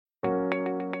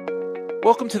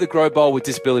Welcome to the Grow Bold with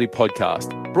Disability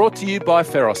podcast, brought to you by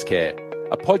Feros Care,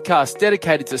 a podcast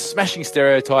dedicated to smashing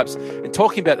stereotypes and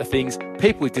talking about the things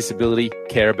people with disability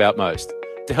care about most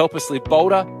to help us live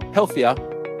bolder, healthier,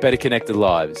 better connected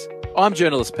lives. I'm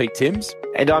journalist Pete Timms.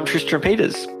 And I'm Tristan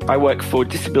Peters. I work for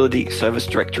Disability Service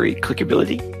Directory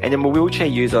Clickability and am a wheelchair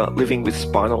user living with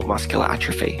spinal muscular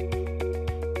atrophy.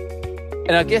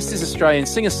 And our guest is Australian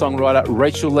singer-songwriter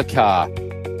Rachel LaCar.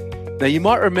 Now, you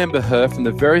might remember her from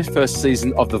the very first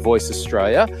season of The Voice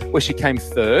Australia, where she came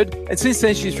third. And since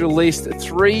then, she's released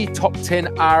 3 top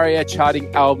 10 ARIA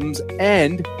charting albums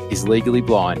and is legally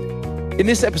blind. In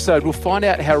this episode, we'll find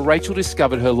out how Rachel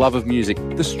discovered her love of music,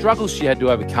 the struggles she had to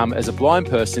overcome as a blind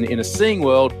person in a seeing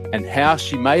world, and how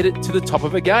she made it to the top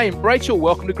of her game. Rachel,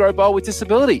 welcome to Grow Bold with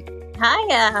Disability.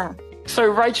 Hiya. So,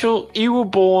 Rachel, you were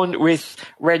born with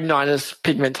retinitis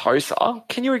pigmentosa.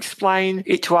 Can you explain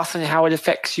it to us and how it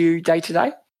affects you day to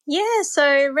day? Yeah, so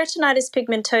retinitis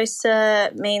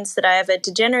pigmentosa means that I have a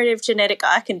degenerative genetic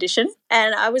eye condition,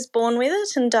 and I was born with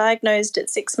it and diagnosed at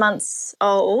 6 months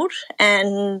old,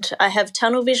 and I have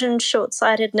tunnel vision,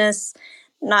 short-sightedness,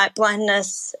 night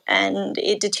blindness, and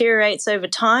it deteriorates over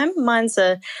time. Mine's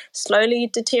a slowly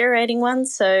deteriorating one,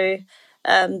 so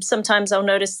sometimes I'll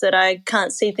notice that I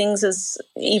can't see things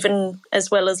even as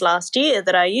well as last year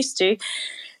that I used to.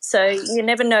 So you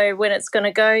never know when it's going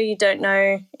to go. You don't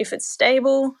know if it's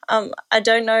stable. I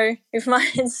don't know if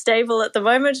mine's stable at the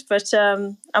moment, but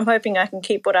I'm hoping I can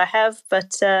keep what I have.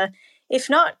 But if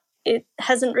not, it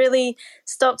hasn't really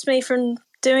stopped me from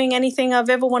doing anything I've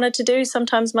ever wanted to do,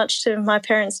 sometimes much to my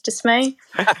parents' dismay.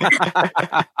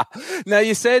 Now,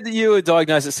 you said that you were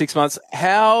diagnosed at 6 months.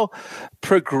 How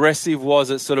progressive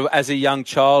was it sort of as a young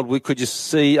child? Could you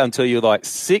see until you were like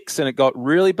 6 and it got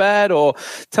really bad? Or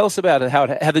tell us about it, how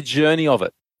the journey of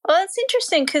it. Well, it's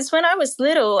interesting because when I was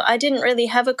little, I didn't really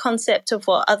have a concept of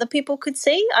what other people could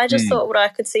see. I just thought what I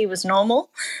could see was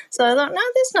normal. So I thought, no,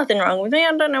 there's nothing wrong with me.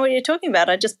 I don't know what you're talking about.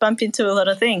 I just bump into a lot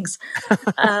of things.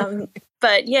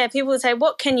 But yeah, people would say,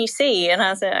 what can you see? And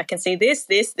I said, I can see this,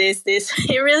 this, this, this.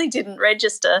 It really didn't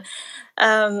register.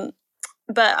 But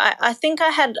I think I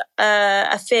had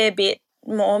a fair bit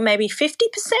more, maybe 50%,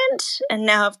 and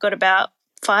now I've got about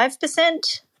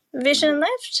 5% vision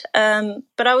left.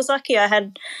 But I was lucky. I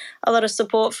had a lot of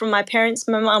support from my parents.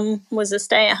 My mum was a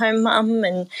stay-at-home mum,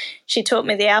 and she taught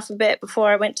me the alphabet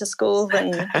before I went to school,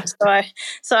 and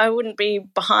so I wouldn't be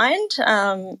behind.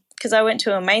 Because I went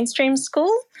to a mainstream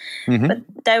school, but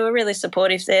they were really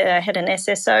supportive there. I had an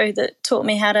SSO that taught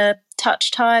me how to touch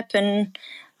type, and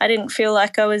I didn't feel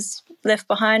like I was left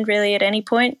behind really at any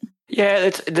point.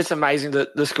 Yeah, that's amazing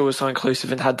that the school was so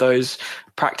inclusive and had those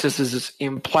practices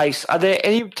in place. Are there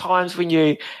any times when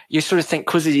you sort of think,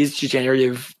 because it is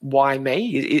degenerative, why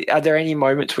me? Are there any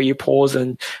moments where you pause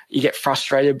and you get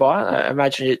frustrated by it? I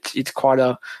imagine it's quite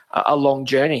a long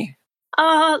journey.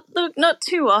 Look, not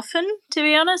too often, to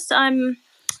be honest.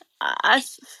 I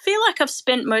feel like I've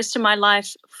spent most of my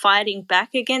life fighting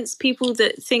back against people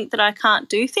that think that I can't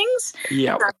do things.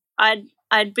 Yeah.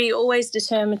 I'd be always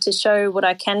determined to show what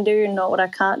I can do and not what I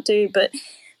can't do. But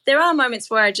there are moments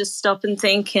where I just stop and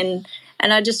think, and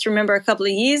I just remember a couple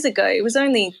of years ago, it was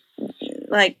only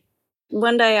like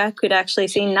one day I could actually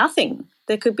see nothing.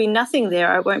 There could be nothing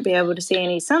there. I won't be able to see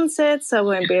any sunsets. I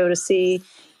won't be able to see,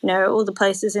 all the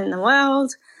places in the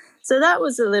world. So that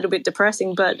was a little bit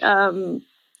depressing, but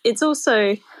it's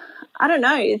also, I don't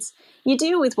know, you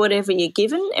deal with whatever you're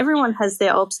given. Everyone has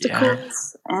their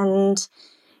obstacles, and,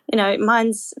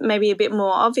 mine's maybe a bit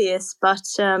more obvious, but,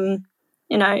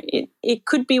 it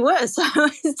could be worse. I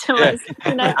always tell myself,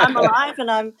 I'm alive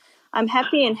and I'm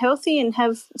happy and healthy and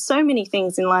have so many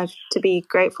things in life to be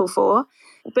grateful for.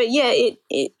 But yeah,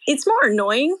 it's more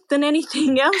annoying than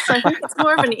anything else. I think it's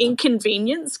more of an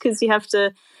inconvenience because you have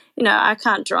to, I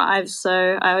can't drive,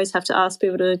 so I always have to ask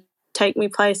people to take me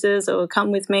places or come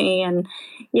with me, and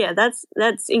yeah,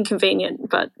 that's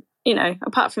inconvenient. But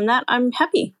apart from that, I'm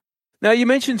happy. Now, you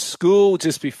mentioned school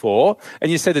just before,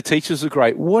 and you said the teachers were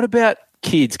great. What about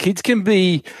kids? Kids can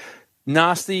be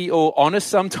nasty or honest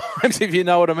sometimes, if you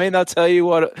know what I mean. They'll tell you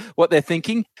what they're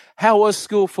thinking. How was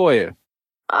school for you?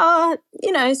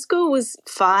 School was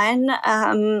fine.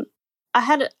 I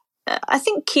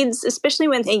think kids, especially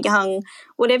when they're young,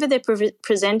 whatever they're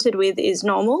presented with is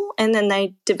normal, and then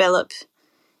they develop,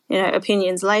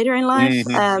 opinions later in life.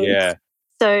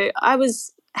 So I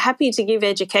was happy to give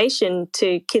education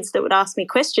to kids that would ask me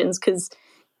questions, because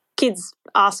kids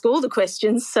ask all the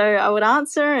questions, so I would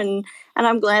answer, and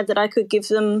I'm glad that I could give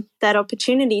them that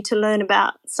opportunity to learn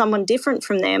about someone different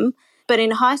from them. But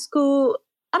in high school,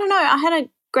 I don't know, I had a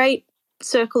great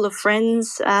circle of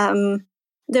friends.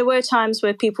 there were times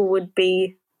where people would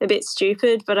be a bit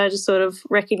stupid, but I just sort of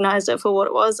recognised it for what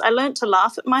it was. I learnt to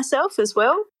laugh at myself as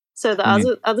well, so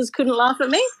that others couldn't laugh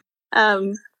at me.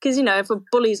 Because, you know, if a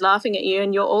bully's laughing at you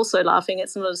and you're also laughing,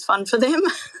 it's not as fun for them.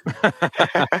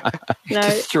 It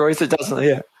destroys it, doesn't it?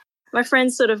 Yeah. My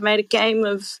friends sort of made a game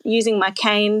of using my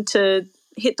cane to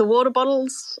hit the water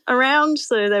bottles around.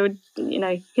 So they would, you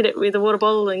know, hit it with a water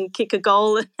bottle and kick a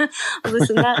goal and this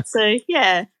and that. So,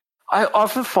 yeah. I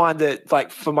often find that,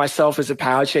 like, for myself as a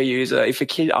power chair user, if a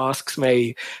kid asks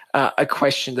me a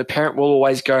question, the parent will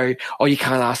always go, "Oh, you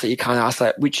can't ask that, you can't ask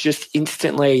that," which just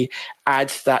instantly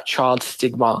adds to that child's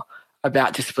stigma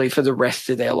about disability for the rest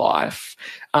of their life.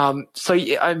 So,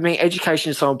 I mean, education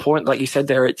is so important. Like you said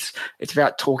there, it's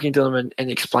about talking to them and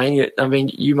explaining it. I mean,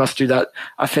 you must do that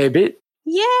a fair bit.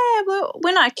 Yeah, well,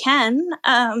 when I can,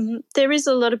 there is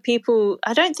a lot of people,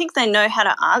 I don't think they know how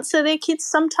to answer their kids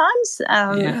sometimes.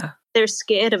 They're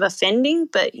scared of offending,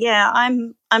 but yeah,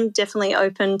 I'm definitely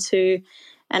open to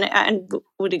and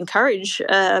would encourage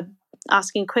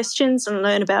asking questions and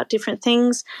learn about different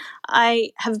things.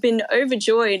 I have been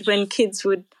overjoyed when kids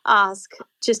would ask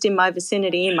just in my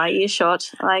vicinity, in my earshot,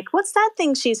 like, "What's that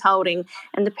thing she's holding?"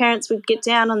 And the parents would get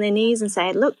down on their knees and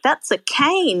say, "Look, that's a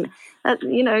cane."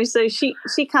 You know, so she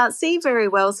can't see very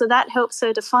well, so that helps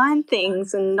her to find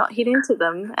things and not hit into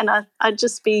them. And I'd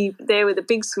just be there with a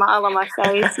big smile on my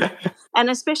face. And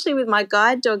especially with my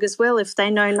guide dog as well, if they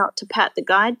know not to pat the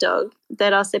guide dog,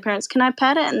 they'd ask their parents, "Can I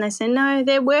pat it?" And they say, "No,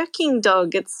 they're working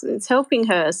dog. It's helping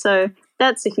her." So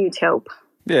that's a huge help.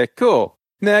 Yeah, cool.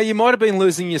 Now, you might have been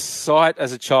losing your sight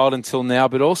as a child until now,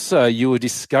 but also you were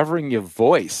discovering your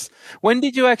voice. When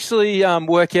did you actually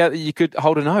work out that you could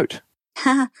hold a note?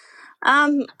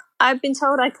 I've been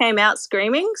told I came out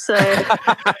screaming, so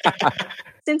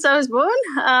since I was born.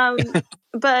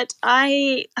 But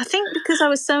I think because I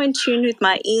was so in tune with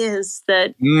my ears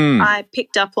that I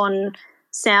picked up on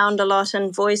sound a lot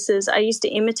and voices. I used to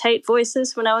imitate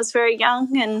voices when I was very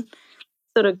young and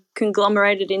sort of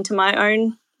conglomerated into my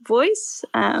own voice.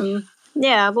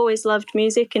 I've always loved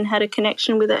music and had a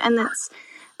connection with it, and that's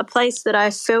a place that I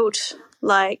felt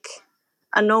like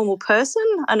a normal person.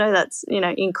 I know that's, you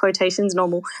know, in quotations,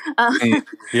 normal.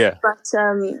 Yeah. But,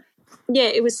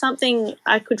 it was something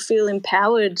I could feel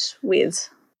empowered with.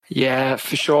 Yeah,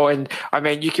 for sure. And, I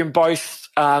mean, you can both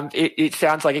it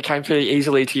sounds like it came pretty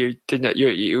easily to you, didn't it?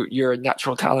 You're a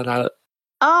natural talent at it.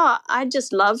 Oh, I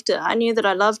just loved it. I knew that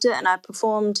I loved it and I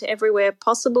performed everywhere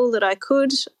possible that I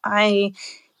could. I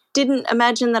didn't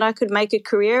imagine that I could make a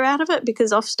career out of it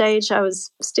because off stage I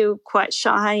was still quite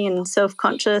shy and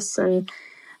self-conscious, and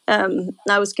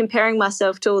I was comparing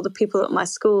myself to all the people at my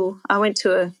school. I went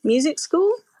to a music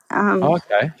school.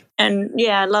 Okay. And,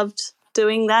 I loved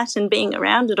doing that and being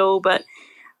around it all, but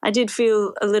I did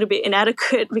feel a little bit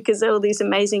inadequate because there were all these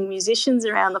amazing musicians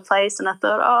around the place, and I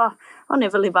thought, oh, I'll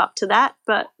never live up to that.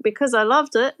 But because I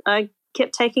loved it, I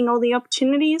kept taking all the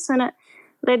opportunities, and it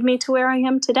led me to where I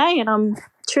am today, and I'm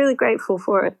truly grateful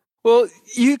for it. Well,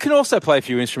 you can also play a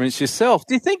few instruments yourself.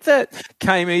 Do you think that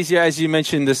came easier, as you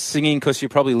mentioned, the singing, because you're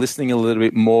probably listening a little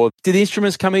bit more? Did the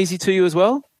instruments come easy to you as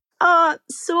well?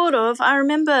 Sort of. I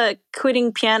remember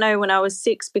quitting piano when I was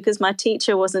 6 because my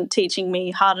teacher wasn't teaching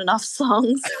me hard enough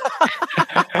songs.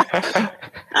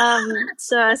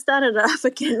 So I started it up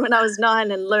again when I was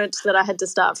 9 and learnt that I had to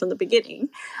start from the beginning.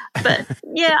 But,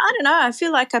 I don't know. I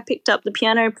feel like I picked up the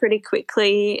piano pretty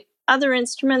quickly. Other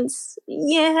instruments,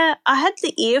 I had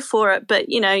the ear for it, but,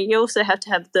 you also have to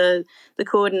have the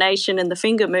coordination and the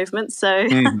finger movements. So,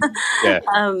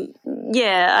 I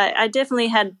definitely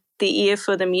had the ear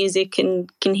for the music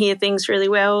and can hear things really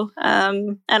well.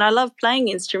 And I love playing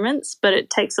instruments, but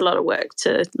it takes a lot of work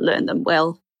to learn them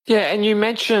well. Yeah, and you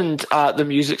mentioned the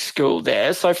music school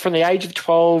there. So from the age of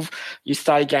 12, you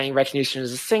started gaining recognition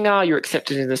as a singer. You're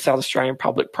accepted in the South Australian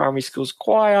Public Primary Schools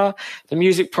Choir, the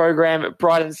music program at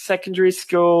Brighton Secondary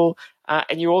School,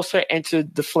 and you also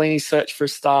entered the Fellini Search for a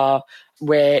Star,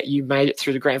 where you made it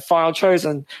through the grand final,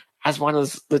 chosen as one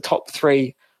of the top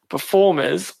 3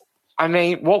 performers. I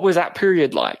mean, what was that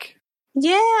period like?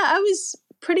 Yeah, I was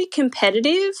pretty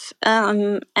competitive,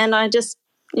 and I just,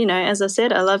 as I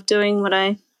said, I loved doing what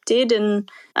I did, and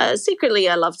secretly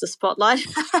I loved the spotlight.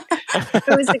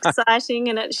 It was exciting,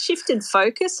 and it shifted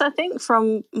focus, I think,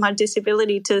 from my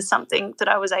disability to something that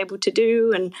I was able to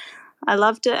do, and I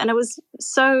loved it, and it was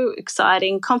so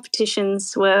exciting.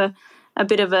 Competitions were a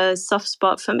bit of a soft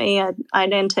spot for me.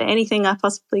 I'd enter anything I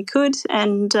possibly could,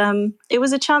 and it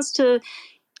was a chance to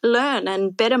learn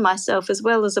and better myself as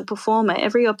well as a performer.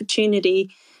 Every opportunity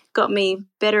got me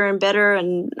better and better,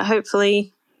 and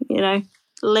hopefully,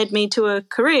 led me to a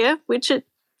career, which it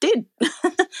did.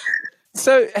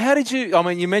 So how did you, I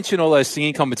mean, you mentioned all those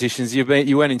singing competitions. You went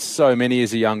in so many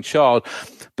as a young child,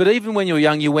 but even when you were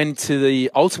young, you went to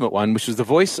the ultimate one, which was the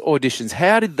voice auditions.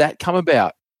 How did that come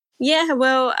about? Yeah,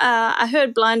 well, I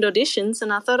heard blind auditions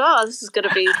and I thought, oh, this is going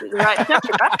to be the right show,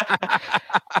 right?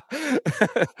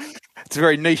 It's a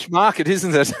very niche market,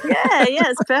 isn't it? Yeah,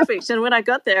 it's perfect. And when I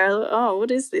got there, I thought, oh,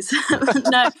 what is this?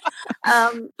 No,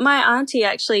 my auntie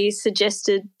actually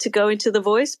suggested to go into The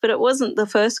Voice, but it wasn't the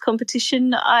first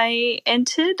competition I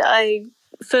entered. I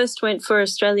first went for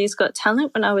Australia's Got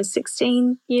Talent when I was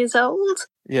 16 years old.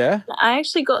 Yeah. I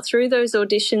actually got through those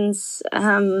auditions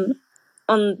on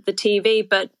the TV,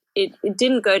 but it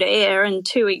didn't go to air. And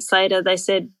 2 weeks later, they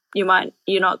said, you're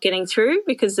not getting through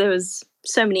because there was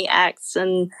so many acts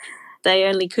and they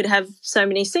only could have so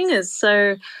many singers.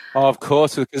 So, of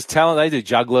course, because talent, they do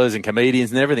jugglers and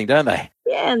comedians and everything, don't they?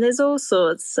 Yeah, and there's all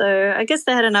sorts. So I guess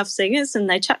they had enough singers and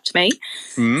they chucked me.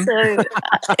 Mm. So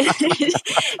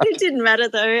it didn't matter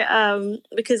though,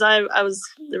 because I was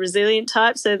the resilient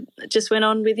type. So I just went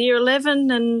on with year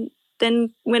 11 and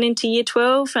then went into year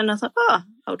 12 and I thought, oh,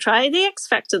 I'll try the X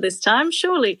Factor this time,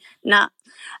 surely. Nah.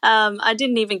 I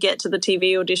didn't even get to the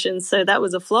TV auditions, so that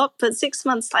was a flop. But 6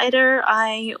 months later,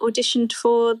 I auditioned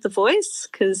for The Voice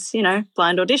because,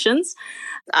 blind auditions.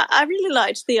 I really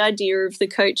liked the idea of the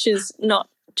coaches not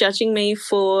judging me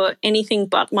for anything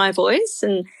but my voice.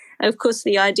 And, of course,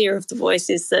 the idea of The Voice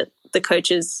is that the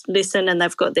coaches listen and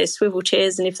they've got their swivel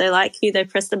chairs and if they like you, they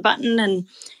press the button and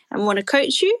want to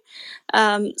coach you.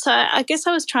 So I guess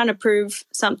I was trying to prove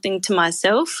something to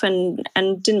myself and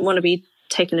didn't want to be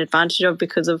taken advantage of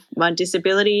because of my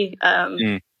disability,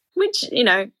 which,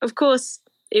 of course,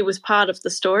 it was part of the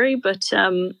story, but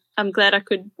I'm glad I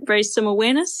could raise some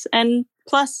awareness. And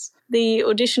plus, the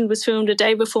audition was filmed a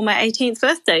day before my 18th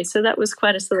birthday, so that was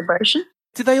quite a celebration.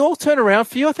 Did they all turn around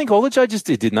for you? I think all the judges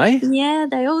did, didn't they? Yeah,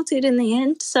 they all did in the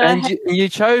end. So you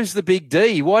chose the big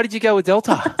D. Why did you go with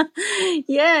Delta?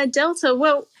 Yeah, Delta.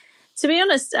 Well, to be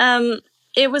honest,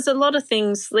 it was a lot of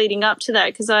things leading up to that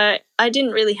because I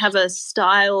didn't really have a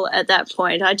style at that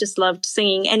point. I just loved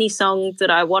singing any song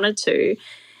that I wanted to.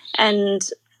 And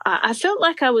I felt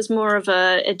like I was more of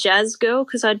a jazz girl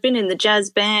because I'd been in the jazz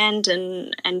band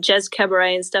and jazz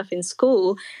cabaret and stuff in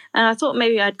school. And I thought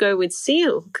maybe I'd go with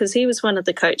Seal because he was one of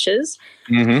the coaches.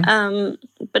 Mm-hmm.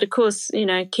 But, of course,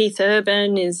 Keith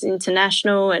Urban is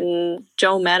international and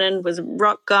Joel Madden was a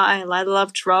rock guy. I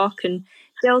loved rock. And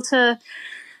Delta...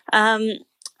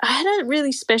 I had a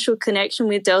really special connection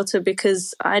with Delta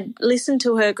because I'd listened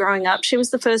to her growing up. She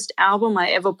was the first album I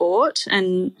ever bought.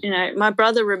 And, my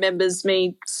brother remembers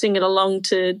me singing along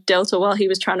to Delta while he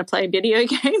was trying to play video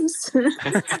games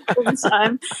all the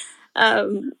time.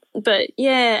 But,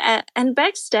 yeah, and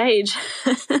backstage,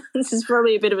 this is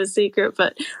probably a bit of a secret,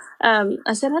 but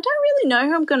I said, I don't really know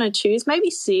who I'm going to choose,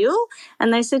 maybe Seal.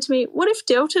 And they said to me, what if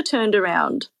Delta turned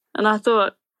around? And I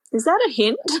thought, is that a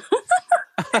hint?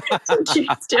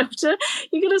 Delta.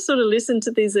 You got to sort of listen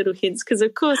to these little hints because,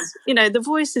 of course, The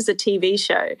Voice is a TV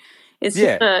show. It's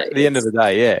at the end of the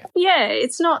day, yeah. Yeah,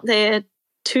 it's not there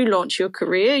to launch your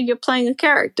career. You're playing a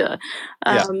character.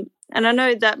 And I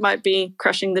know that might be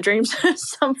crushing the dreams of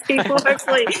some people,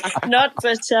 hopefully not,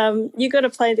 but you got to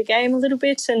play the game a little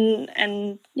bit. And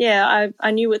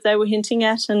I knew what they were hinting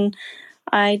at and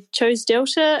I chose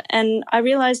Delta and I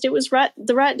realised it was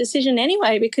the right decision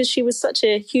anyway because she was such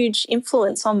a huge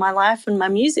influence on my life and my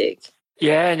music.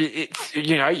 Yeah, and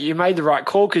you made the right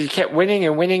call because you kept winning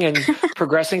and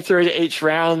progressing through to each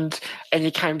round and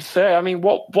you came third. I mean,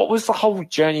 what was the whole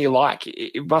journey like?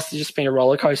 It must have just been a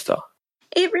roller coaster.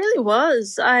 It really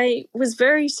was. I was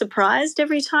very surprised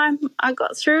every time I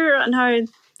got through. I know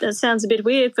that sounds a bit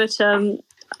weird, but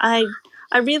I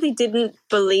really didn't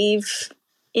believe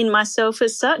in myself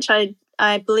as such.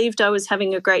 I believed I was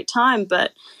having a great time,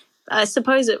 but I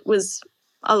suppose it was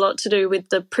a lot to do with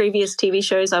the previous TV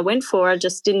shows I went for. I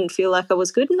just didn't feel like I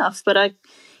was good enough, but I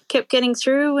kept getting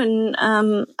through and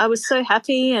I was so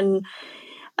happy and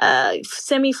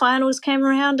semi-finals came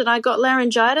around and I got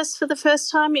laryngitis for the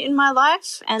first time in my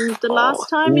life and the last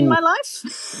time in my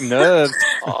life. Nerves.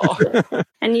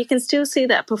 And you can still see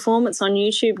that performance on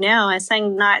YouTube now. I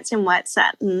sang Nights in White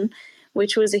Satin,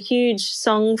 which was a huge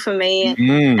song for me.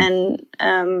 And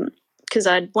because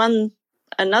I'd won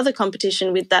another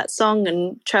competition with that song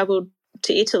and travelled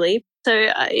to Italy.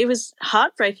 So it was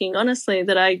heartbreaking, honestly,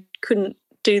 that I couldn't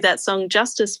do that song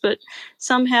justice. But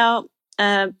somehow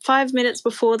 5 minutes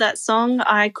before that song,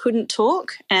 I couldn't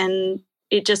talk and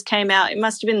it just came out. It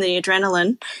must have been the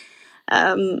adrenaline.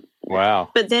 Wow.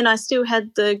 But then I still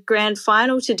had the grand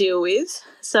final to deal with.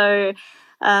 So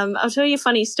I'll tell you a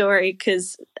funny story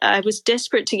because I was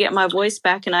desperate to get my voice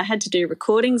back and I had to do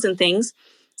recordings and things.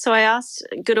 So I asked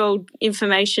good old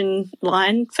information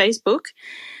line, Facebook,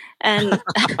 and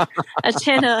a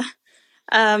tenor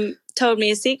told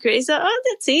me a secret. He said, "Oh,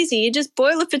 that's easy. You just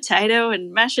boil a potato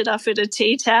and mash it up in a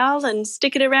tea towel and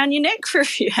stick it around your neck for a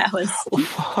few hours."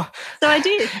 So I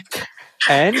did.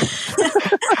 And?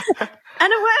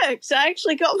 And it worked. I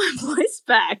actually got my voice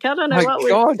back. I don't know what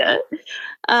we did.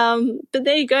 But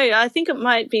there you go. I think it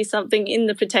might be something in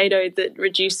the potato that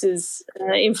reduces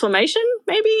inflammation,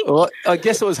 maybe. Well, I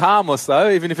guess it was harmless, though,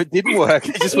 even if it didn't work.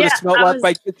 It just would have smelled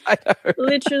like baked potato.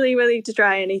 Literally willing to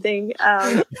try anything.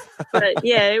 But,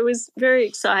 yeah, it was very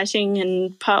exciting.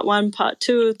 And part 1, part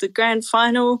 2 of the grand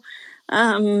final,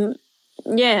 coming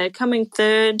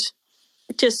third,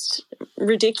 just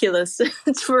ridiculous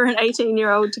for an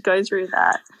 18-year-old to go through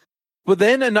that. Well,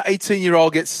 then an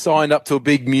 18-year-old gets signed up to a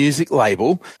big music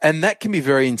label, and that can be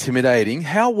very intimidating.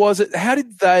 How was it? How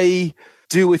did they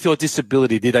deal with your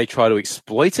disability? Did they try to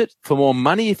exploit it for more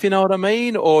money, if you know what I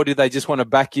mean? Or did they just want to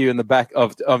back you in the back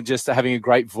of just having a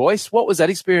great voice? What was that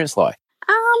experience like?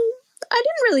 I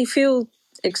didn't really feel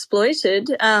exploited.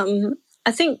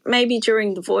 I think maybe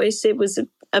during The Voice it was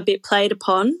a bit played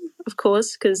upon, of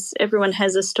course, because everyone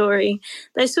has a story.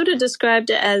 They sort of described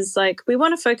it as like, we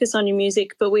want to focus on your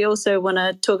music, but we also want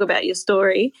to talk about your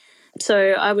story.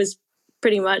 So I was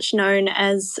pretty much known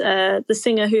as the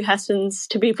singer who happens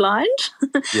to be blind.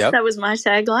 Yep. That was my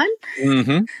tagline.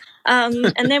 Mm-hmm.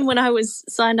 And then when I was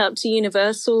signed up to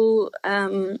Universal,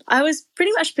 I was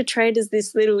pretty much portrayed as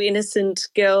this little innocent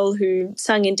girl who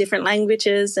sung in different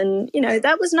languages. And, you know,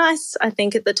 that was nice, I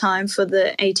think, at the time for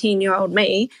the 18-year-old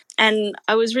me. And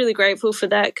I was really grateful for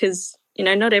that because, you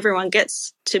know, not everyone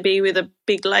gets to be with a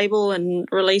big label and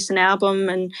release an album.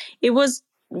 And it was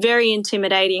very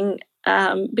intimidating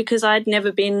because I'd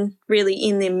never been really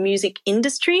in the music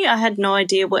industry. I had no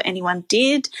idea what anyone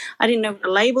did. I didn't know what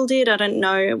a label did. I didn't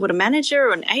know what a manager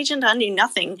or an agent. I knew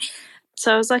nothing.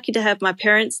 So I was lucky to have my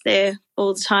parents there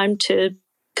all the time to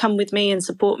come with me and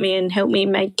support me and help me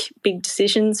make big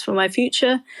decisions for my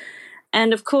future.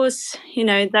 And of course, you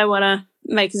know, they want to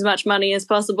make as much money as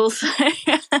possible. So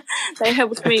they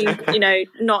helped me, you know,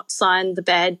 not sign the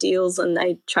bad deals, and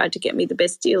they tried to get me the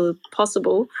best deal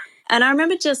possible. And I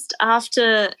remember just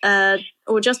after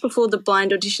or just before the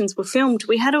blind auditions were filmed,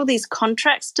 we had all these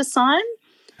contracts to sign.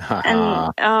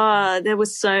 And there were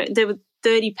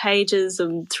 30 pages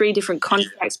of 3 different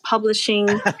contracts, publishing.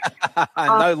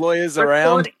 No lawyers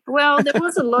around. Well, there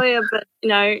was a lawyer, but, you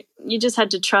know, you just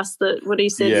had to trust that what he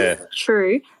said was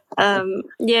true.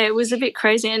 It was a bit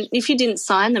crazy. And if you didn't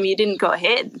sign them, you didn't go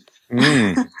ahead.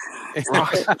 Pretty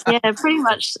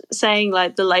much saying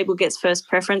like the label gets first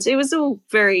preference. It was all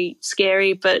very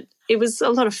scary, but it was a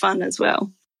lot of fun as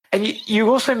well. And you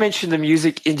also mentioned the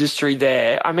music industry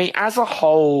there. I mean, as a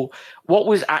whole, what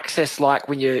was access like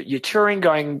when you're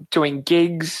touring, doing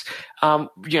gigs?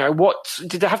 What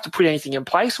did they have to put anything in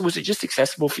place, or was it just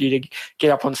accessible for you to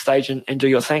get up on stage and do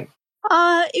your thing?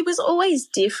 It was always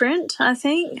different, I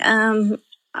think.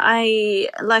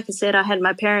 Like I said, I had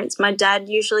my parents. My dad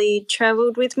usually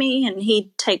travelled with me, and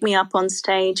he'd take me up on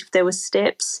stage if there were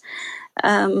steps.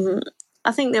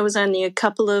 I think there was only a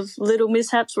couple of little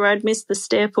mishaps where I'd missed the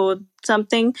step or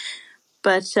something.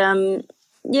 But,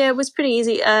 it was pretty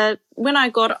easy. When I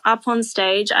got up on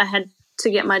stage, I had to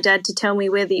get my dad to tell me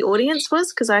where the audience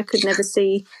was because I could never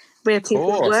see where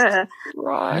people were.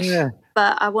 Right. Yeah.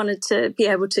 But I wanted to be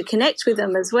able to connect with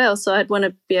them as well. So I'd want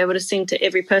to be able to sing to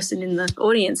every person in the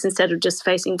audience instead of just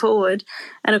facing forward.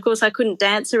 And, of course, I couldn't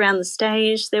dance around the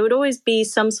stage. There would always be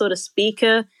some sort of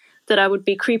speaker that I would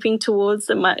be creeping towards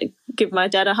that might give my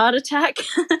dad a heart attack.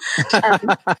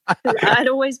 I'd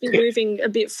always be moving a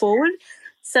bit forward.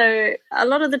 So a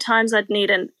lot of the times I'd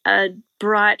need a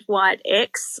bright white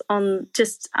X on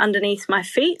just underneath my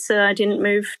feet so I didn't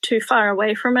move too far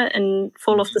away from it and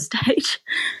fall off the stage.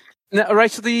 Now,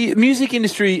 Rachel, the music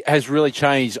industry has really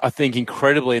changed, I think,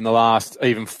 incredibly in the last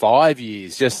even 5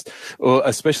 years,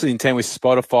 especially in tandem with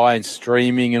Spotify and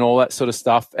streaming and all that sort of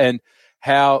stuff, and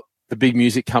how the big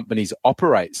music companies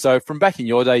operate. So from back in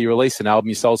your day, you released an album,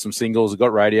 you sold some singles,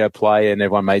 got radio play, and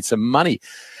everyone made some money.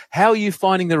 How are you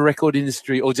finding the record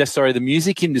industry, the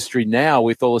music industry now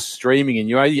with all the streaming, and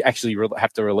you only actually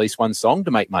have to release one song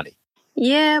to make money?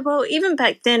 Yeah, well, even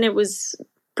back then it was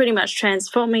pretty much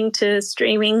transforming to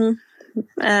streaming.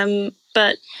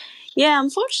 But,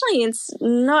 unfortunately it's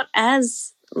not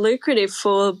as lucrative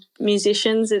for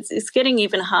musicians. It's getting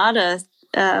even harder.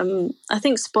 I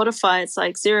think Spotify, it's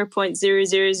like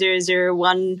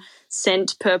 0.00001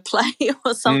 cent per play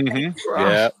or something,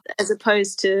 Yeah. as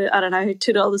opposed to, I don't know,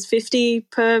 $2.50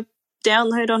 per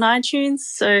download on iTunes.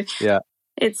 So Yeah.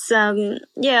 it's a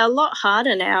lot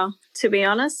harder now, to be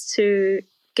honest, to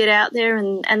get out there,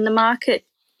 and the market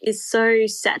is so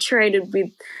saturated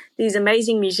with these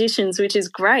amazing musicians, which is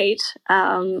great,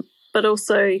 but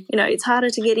also, you know, it's harder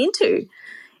to get into.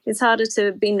 It's harder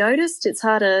to be noticed. It's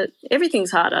harder.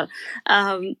 Everything's harder.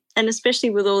 And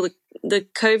especially with all the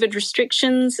COVID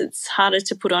restrictions, it's harder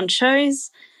to put on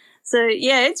shows. So,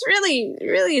 yeah, it's really,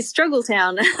 really a struggle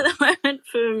town at the moment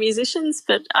for musicians.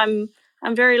 But I'm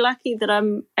very lucky that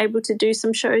I'm able to do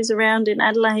some shows around in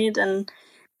Adelaide and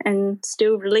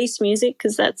still release music,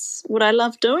 because that's what I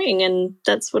love doing, and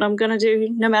that's what I'm going to do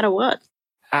no matter what.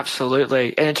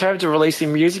 Absolutely. And in terms of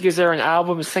releasing music, is there an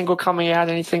album, a single coming out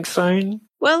anything soon?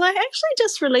 Well, I actually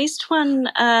just released one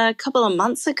a couple of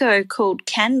months ago called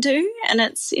Can Do, and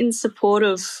it's in support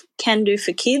of Can Do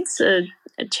for Kids, a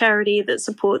charity that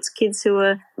supports kids who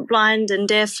are blind and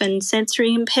deaf and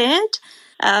sensory impaired.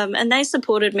 And they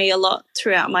supported me a lot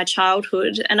throughout my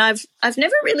childhood. And I've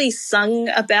never really sung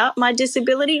about my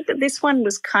disability, but this one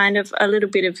was kind of a little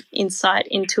bit of insight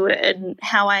into it and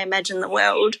how I imagine the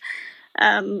world.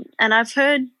 And I've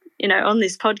heard, you know, on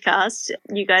this podcast,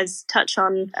 you guys touch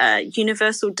on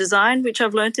universal design, which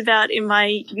I've learnt about in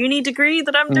my uni degree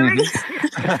that I'm doing.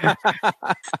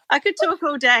 I could talk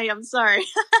all day. I'm sorry.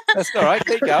 That's all right.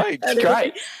 Keep going. That's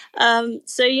great.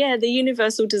 So, yeah, the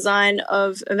universal design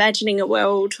of imagining a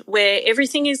world where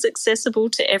everything is accessible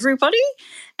to everybody,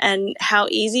 and how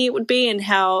easy it would be, and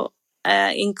how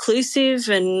inclusive,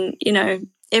 and, you know,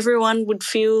 everyone would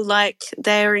feel like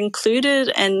they're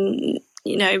included and,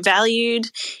 you know, valued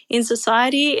in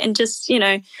society, and just, you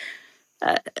know,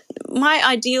 my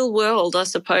ideal world, I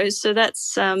suppose. So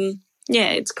that's,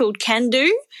 it's called Can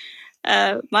Do,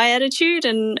 my attitude,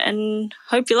 and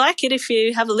hope you like it if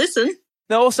you have a listen.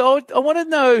 Now, also, I want to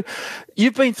know,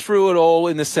 you've been through it all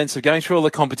in the sense of going through all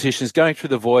the competitions, going through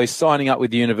The Voice, signing up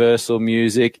with Universal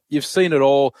Music. You've seen it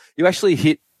all. You actually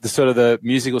hit the sort of the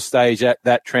musical stage at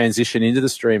that transition into the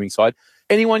streaming side.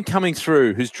 Anyone coming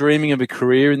through who's dreaming of a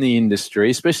career in the industry,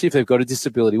 especially if they've got a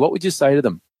disability, what would you say to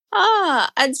them?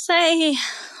 I'd say,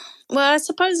 well, I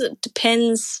suppose it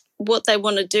depends what they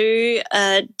want to do,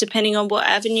 depending on what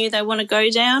avenue they want to go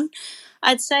down.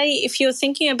 I'd say if you're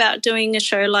thinking about doing a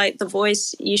show like The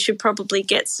Voice, you should probably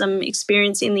get some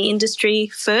experience in the industry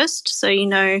first, so you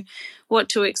know what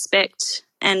to expect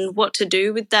and what to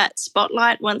do with that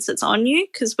spotlight once it's on you.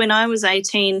 Because when I was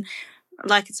 18,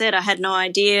 like I said, I had no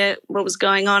idea what was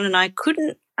going on, and I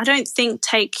don't think,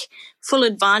 take full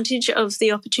advantage of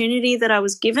the opportunity that I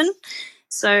was given.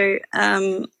 So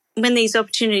when these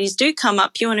opportunities do come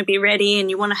up, you want to be ready and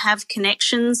you want to have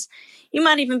connections. You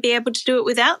might even be able to do it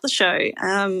without the show,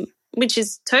 which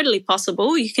is totally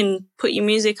possible. You can put your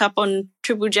music up on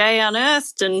Triple J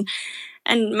Unearthed and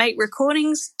make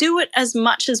recordings. Do it as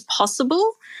much as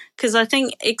possible, because I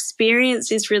think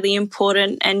experience is really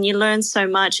important and you learn so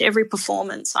much every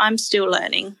performance. I'm still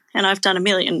learning, and I've done 1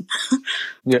 million.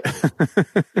 Yeah.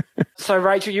 So,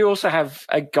 Rachel, you also have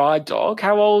a guide dog.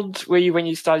 How old were you when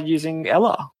you started using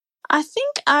Ella? I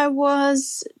think I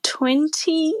was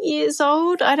 20 years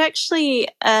old. I'd actually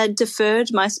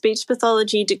deferred my speech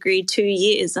pathology degree 2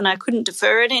 years, and I couldn't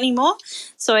defer it anymore.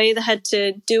 So I either had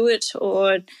to do it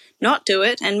or not do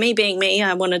it. And me being me,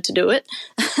 I wanted to do it.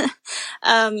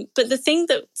 But the thing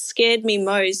that scared me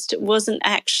most wasn't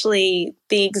actually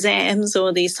the exams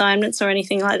or the assignments or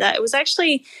anything like that. It was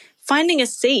actually finding a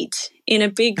seat in a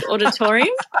big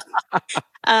auditorium.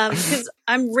 Because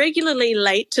I'm regularly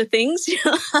late to things.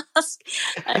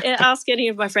 Ask any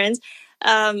of my friends.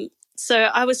 So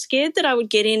I was scared that I would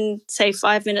get in, say,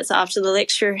 5 minutes after the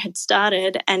lecture had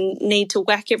started and need to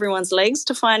whack everyone's legs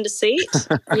to find a seat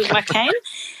with my cane.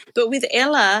 But with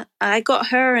Ella, I got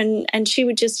her and she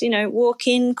would just, walk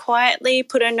in quietly,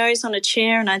 put her nose on a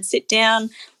chair, and I'd sit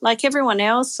down like everyone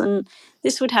else. And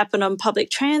this would happen on public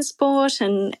transport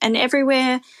and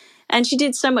everywhere. And she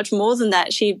did so much more than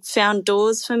that. She found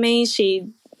doors for me.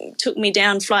 She took me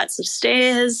down flights of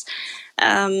stairs,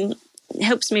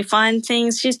 helps me find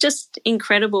things. She's just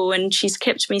incredible, and she's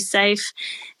kept me safe.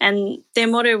 And their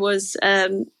motto was,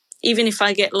 even if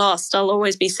I get lost, I'll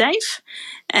always be safe.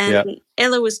 And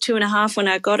Ella was 2.5 when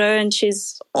I got her, and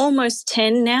she's almost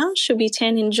 10 now. She'll be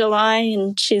 10 in July,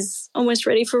 and she's almost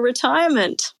ready for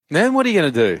retirement. Then what are you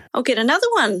going to do? I'll get another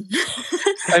one.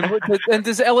 And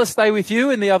does Ella stay with you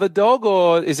and the other dog,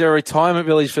 or is there a retirement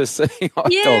village for seeing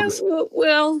dogs?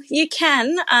 Well, you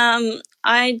can.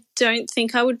 I don't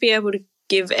think I would be able to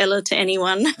give Ella to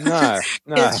anyone. No.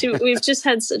 We've just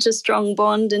had such a strong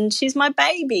bond, and she's my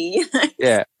baby.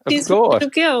 Yeah, she's a little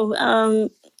girl.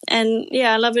 And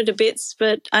yeah, I love her to bits,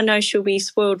 but I know she'll be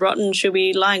spoiled rotten. She'll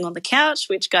be lying on the couch,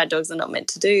 which guide dogs are not meant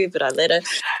to do, but I let her.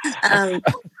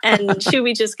 And she'll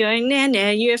be just going, nah,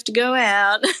 you have to go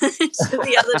out to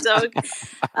the other dog.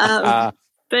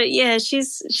 But yeah,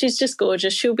 she's just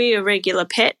gorgeous. She'll be a regular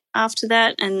pet after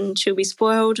that, and she'll be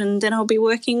spoiled, and then I'll be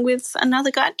working with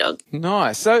another guide dog.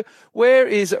 Nice. So where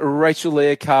is Rachel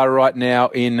Leah Carr right now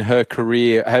in her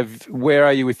career? Where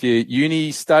are you with your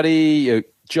uni study, your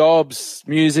jobs,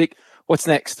 music? What's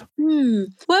next?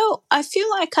 Well, I feel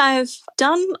like I've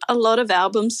done a lot of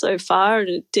albums so far.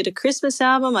 I did a Christmas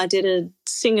album. I did a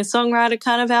singer-songwriter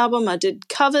kind of album. I did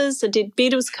covers. I did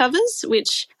Beatles covers,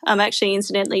 which I'm actually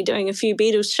incidentally doing a few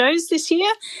Beatles shows this year.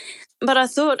 But I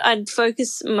thought I'd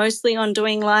focus mostly on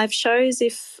doing live shows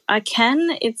if I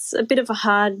can. It's a bit of a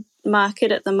hard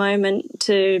market at the moment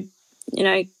to,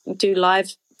 do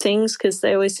live things because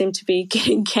they always seem to be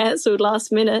getting cancelled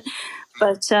last minute.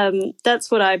 But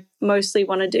that's what I mostly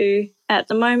want to do at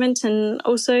the moment. And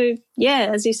also,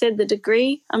 yeah, as you said, the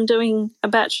degree, I'm doing a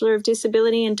Bachelor of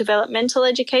Disability and Developmental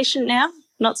Education now,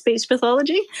 not speech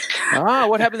pathology.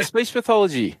 What happened to speech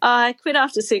pathology? I quit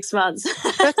after 6 months.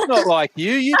 That's not like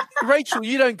you. Rachel,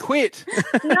 you don't quit.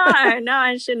 No,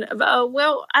 I shouldn't.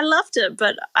 Well, I loved it,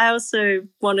 but I also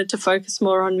wanted to focus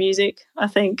more on music, I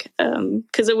think,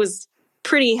 because it was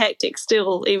pretty hectic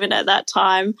still, even at that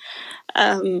time.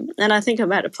 And I think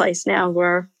I'm at a place now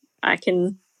where I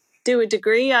can do a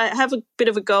degree. I have a bit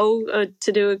of a goal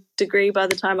to do a degree by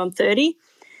the time I'm 30.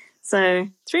 So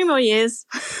 3 more years.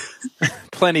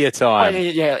 Plenty of time.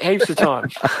 Yeah, heaps of time.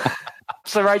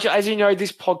 So, Rachel, as you know,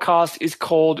 this podcast is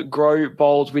called Grow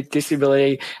Bold with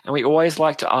Disability, and we always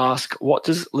like to ask, what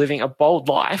does living a bold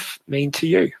life mean to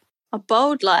you? A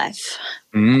bold life?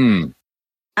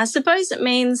 I suppose it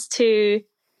means to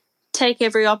take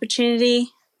every opportunity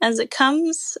as it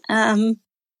comes,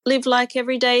 live like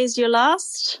every day is your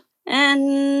last,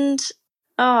 and,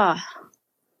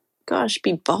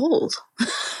 be bold.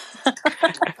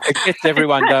 It gets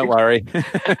everyone, don't worry.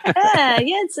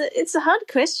 It's a hard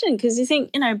question because you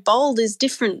think, bold is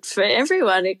different for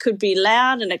everyone. It could be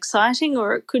loud and exciting,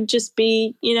 or it could just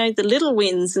be, the little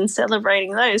wins and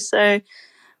celebrating those. So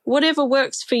whatever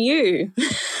works for you.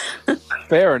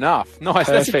 Fair enough. Nice. Perfect.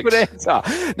 That's a good answer.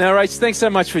 Now, Rach, thanks so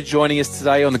much for joining us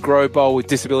today on the Grow Bold with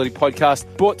Disability podcast,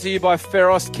 brought to you by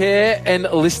Feros Care. And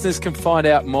listeners can find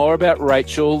out more about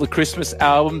Rachel, the Christmas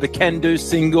album, the Can Do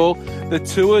single, the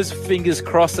tours, fingers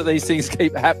crossed that these things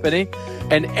keep happening,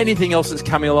 and anything else that's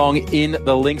coming along in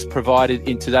the links provided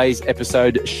in today's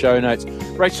episode show notes.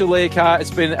 Rachel Leah Carr,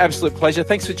 it's been an absolute pleasure.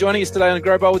 Thanks for joining us today on the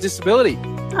Grow Bold with Disability.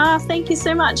 Thank you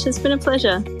so much. It's been a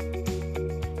pleasure.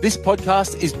 This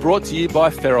podcast is brought to you by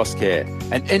Feros Care,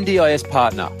 an NDIS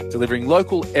partner delivering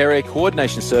local area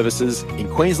coordination services in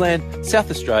Queensland, South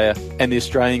Australia and the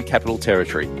Australian Capital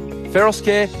Territory. Feros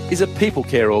Care is a people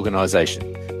care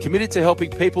organisation committed to helping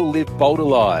people live bolder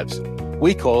lives.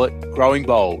 We call it Growing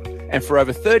Bold, and for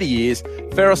over 30 years,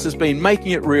 Feros has been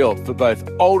making it real for both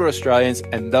older Australians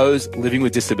and those living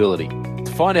with disability.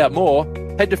 To find out more,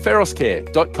 head to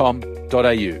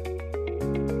feroscare.com.au.